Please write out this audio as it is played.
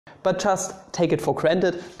but just take it for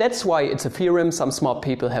granted. That's why it's a theorem. Some smart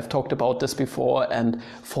people have talked about this before and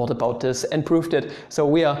thought about this and proved it. So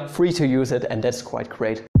we are free to use it, and that's quite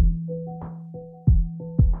great.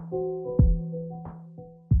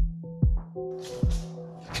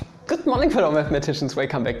 Good morning, fellow mathematicians,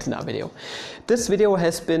 welcome back to another video. This video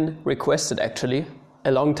has been requested actually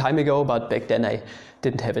a long time ago, but back then I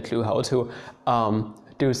didn't have a clue how to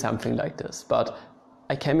do something like this. But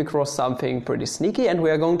I came across something pretty sneaky, and we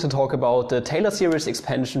are going to talk about the Taylor series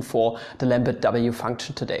expansion for the Lambert W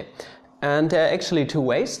function today. And there are actually two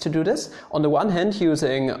ways to do this. On the one hand,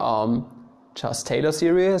 using just Taylor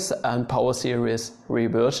series and power series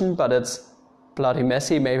reversion, but it's bloody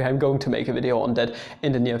messy. Maybe I'm going to make a video on that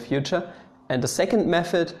in the near future. And the second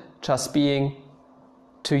method just being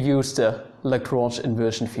to use the Lagrange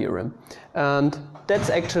inversion theorem. And that's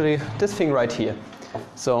actually this thing right here.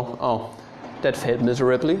 So, that failed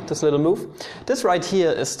miserably, this little move. This right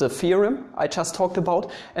here is the theorem I just talked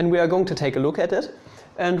about, and we are going to take a look at it,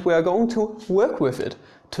 and we are going to work with it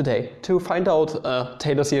today to find out a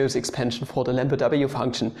Taylor series expansion for the Lambert W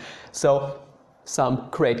function. So, some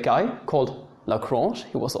great guy called Lagrange,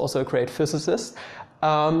 he was also a great physicist,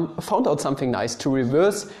 found out something nice to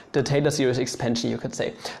reverse the Taylor series expansion, you could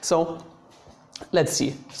say. So let's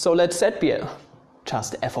see. So let Z be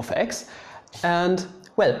just f of x, and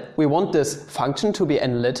well, we want this function to be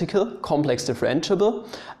analytical, complex differentiable.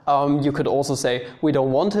 You could also say we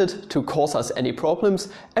don't want it to cause us any problems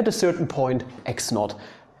at a certain point x naught,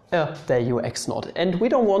 value x naught, and we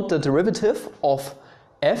don't want the derivative of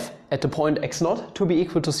f at the point x naught to be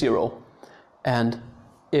equal to 0. And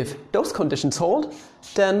if those conditions hold,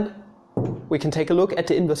 then we can take a look at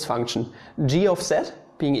the inverse function, g of z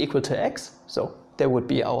being equal to x, so there would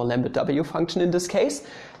be our Lambert W function in this case,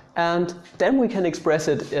 and then we can express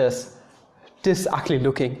it as this ugly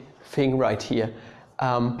looking thing right here,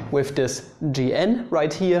 with this gn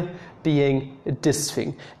right here being this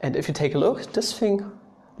thing. And if you take a look, this thing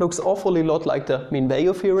looks awfully lot like the mean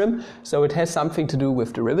value theorem, so it has something to do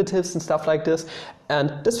with derivatives and stuff like this.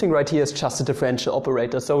 And this thing right here is just a differential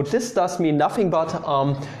operator. So this does mean nothing but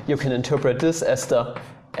you can interpret this as the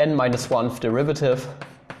n-1th derivative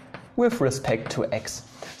with respect to x.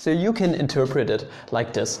 So you can interpret it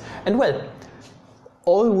like this. And well,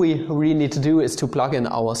 all we really need to do is to plug in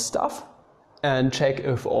our stuff and check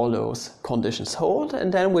if all those conditions hold,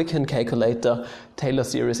 and then we can calculate the Taylor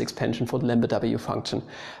series expansion for the Lambert W function.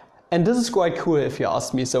 And this is quite cool if you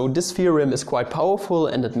ask me. So this theorem is quite powerful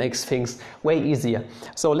and it makes things way easier.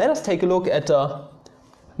 So let us take a look at the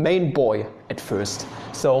main boy at first.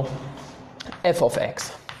 So f of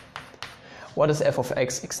x. What is f of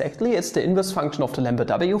x exactly? It's the inverse function of the Lambert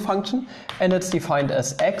W function, and it's defined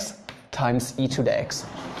as x times e to the x.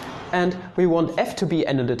 And we want f to be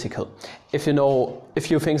analytical. If you know a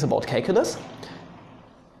few things about calculus,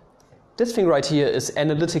 this thing right here is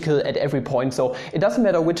analytical at every point, so it doesn't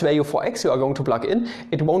matter which value for x you are going to plug in,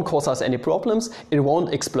 it won't cause us any problems, it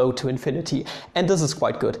won't explode to infinity, and this is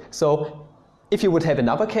quite good. So if you would have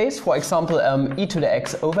another case, for example e to the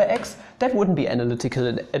x over x, that wouldn't be analytical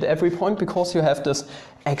at every point because you have this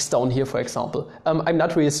x down here, for example. I'm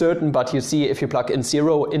not really certain, but you see if you plug in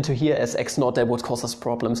 0 into here as x naught, that would cause us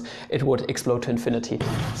problems. It would explode to infinity.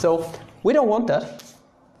 So we don't want that.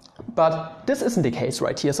 But this isn't the case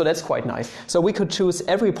right here, so that's quite nice. So we could choose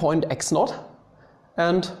every point x naught,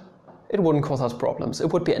 and it wouldn't cause us problems.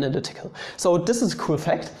 It would be analytical. So this is a cool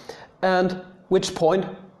fact. And which point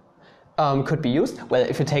could be used? Well,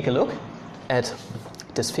 if you take a look at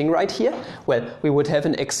this thing right here, well, we would have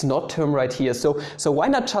an x naught term right here. So why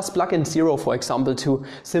not just plug in 0, for example, to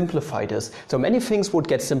simplify this? So many things would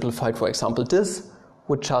get simplified. For example, this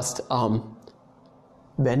would just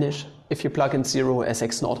vanish if you plug in 0 as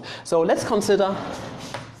x naught. So let's consider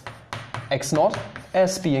x naught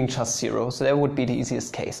as being just 0. So that would be the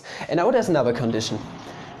easiest case. And now there's another condition.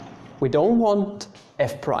 We don't want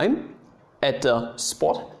f prime at the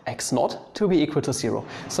spot x naught to be equal to 0.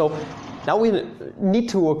 So now we need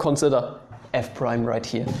to consider f prime right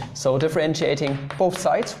here. So differentiating both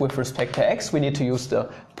sides with respect to x, we need to use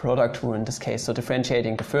the product rule in this case. So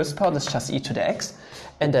differentiating the first part is just e to the x,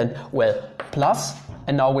 and then, well, plus,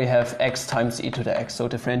 and now we have x times e to the x. So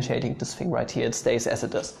differentiating this thing right here, it stays as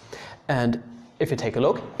it is. And if you take a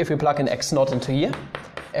look, if we plug in x naught into here,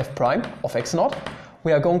 f prime of x naught,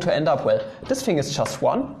 we are going to end up, well, this thing is just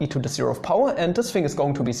 1, e to the 0th power, and this thing is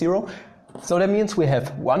going to be 0. So that means we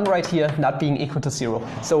have 1 right here not being equal to 0.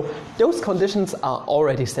 So those conditions are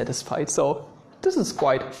already satisfied. So this is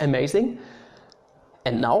quite amazing.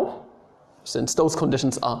 And now, since those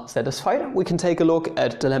conditions are satisfied, we can take a look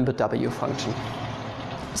at the Lambert W function.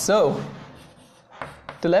 So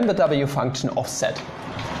the Lambert W function of z.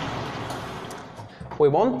 We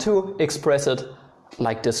want to express it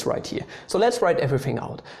like this right here. So let's write everything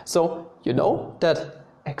out. So you know that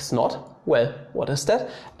x naught, well, what is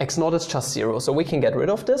that? X naught is just 0, so we can get rid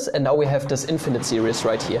of this, and now we have this infinite series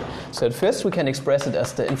right here. So at first we can express it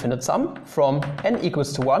as the infinite sum from n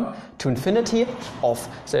equals to 1 to infinity of,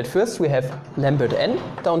 so at first we have Lambert n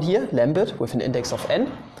down here, Lambert with an index of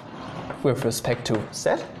n with respect to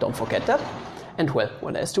z, don't forget that. And well,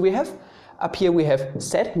 what else do we have? Up here we have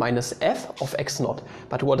z minus f of x naught.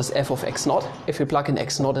 But what is f of x naught? If we plug in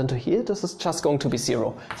x naught into here, this is just going to be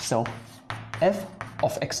 0. So f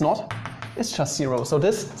of x naught is just 0. So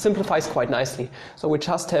this simplifies quite nicely. So we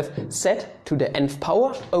just have z to the nth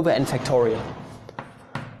power over n factorial.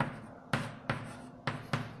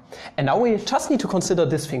 And now we just need to consider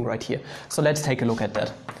this thing right here. So let's take a look at that.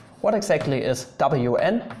 What exactly is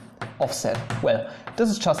Wn of z? Well, this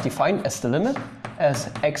is just defined as the limit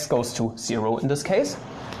as x goes to 0 in this case,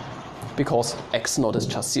 because x naught is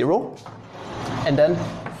just 0. And then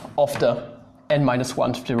of the n minus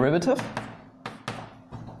 1th derivative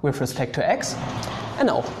with respect to x. And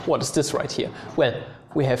now, what is this right here? Well,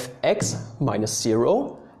 we have x minus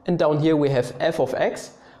 0, and down here we have f of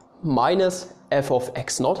x minus f of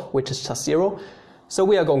x naught, which is just 0. So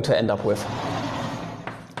we are going to end up with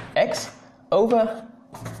x over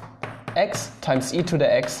x times e to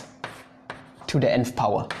the x to the nth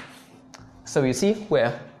power. So you see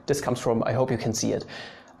where this comes from. I hope you can see it.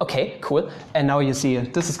 Okay, cool. And now you see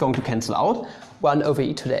this is going to cancel out. 1 over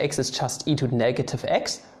e to the x is just e to the negative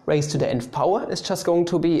x. Raised to the nth power is just going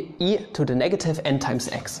to be e to the negative n times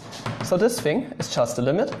x. So this thing is just the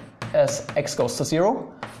limit as x goes to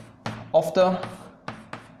 0 of the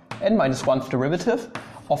n minus 1th derivative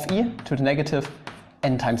of e to the negative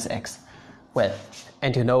n times x. Well,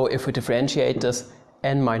 and you know, if we differentiate this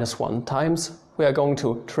n minus 1 times, we are going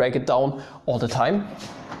to drag it down all the time.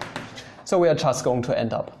 So we are just going to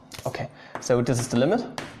end up. Okay, so this is the limit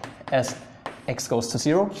as x goes to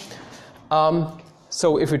 0.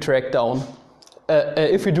 So if we drag down,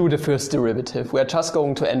 if we do the first derivative, we are just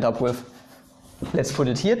going to end up with, let's put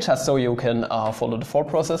it here just so you can follow the thought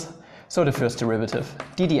process. So the first derivative,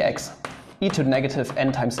 d dx, e to the negative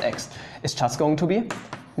n times x, is just going to be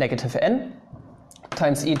negative n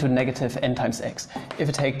times e to the negative n times x. If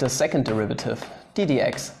you take the second derivative, d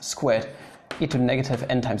dx squared e to the negative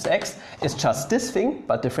n times x, is just this thing,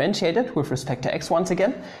 but differentiated with respect to x once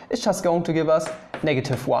again, it's just going to give us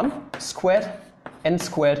negative 1 squared n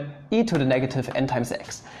squared e to the negative n times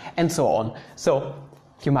x, and so on. So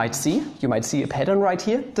you might see a pattern right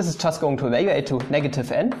here. This is just going to evaluate to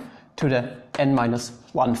negative n to the n minus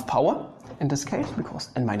 1th power in this case, because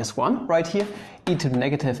n minus 1 right here, e to the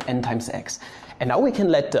negative n times x. And now we can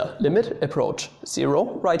let the limit approach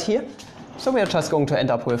 0 right here. So we are just going to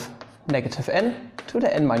end up with negative n to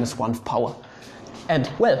the n minus 1th power. And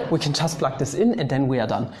well, we can just plug this in and then we are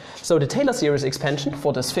done. So the Taylor series expansion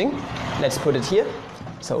for this thing, let's put it here.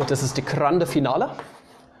 So this is the grande finale.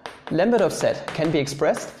 Lambert of z can be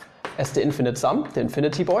expressed as the infinite sum, the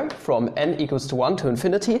infinity boy, from n equals to 1 to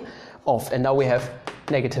infinity of, and now we have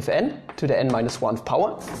negative n to the n minus 1th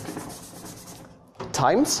power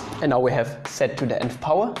times, and now we have z to the nth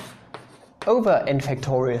power over n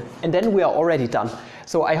factorial, and then we are already done.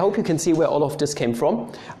 So I hope you can see where all of this came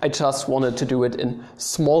from. I just wanted to do it in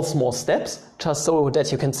small steps, just so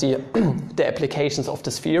that you can see the applications of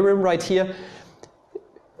this theorem right here.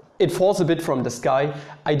 It falls a bit from the sky.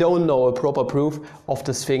 I don't know a proper proof of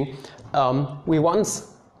this thing. We once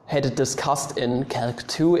had it discussed in Calc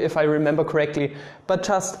 2, if I remember correctly, but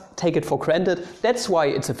just take it for granted. That's why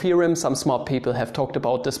it's a theorem. Some smart people have talked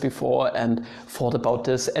about this before and thought about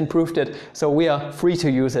this and proved it. So we are free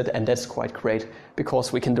to use it, and that's quite great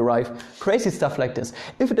because we can derive crazy stuff like this.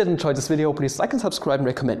 If you did enjoy this video, please like and subscribe and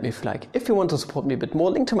recommend me if you like. If you want to support me a bit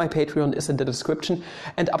more, link to my Patreon is in the description.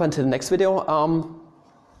 And up until the next video,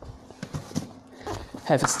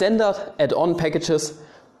 have a standard add-on packages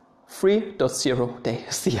 3.0 day.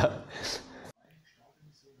 See ya.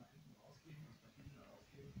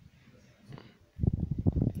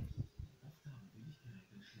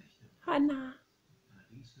 Hanna.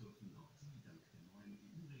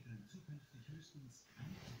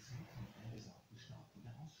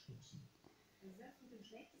 Der Satz mit den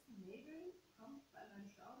schlechtesten Regeln kommt bei meinen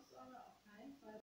Staus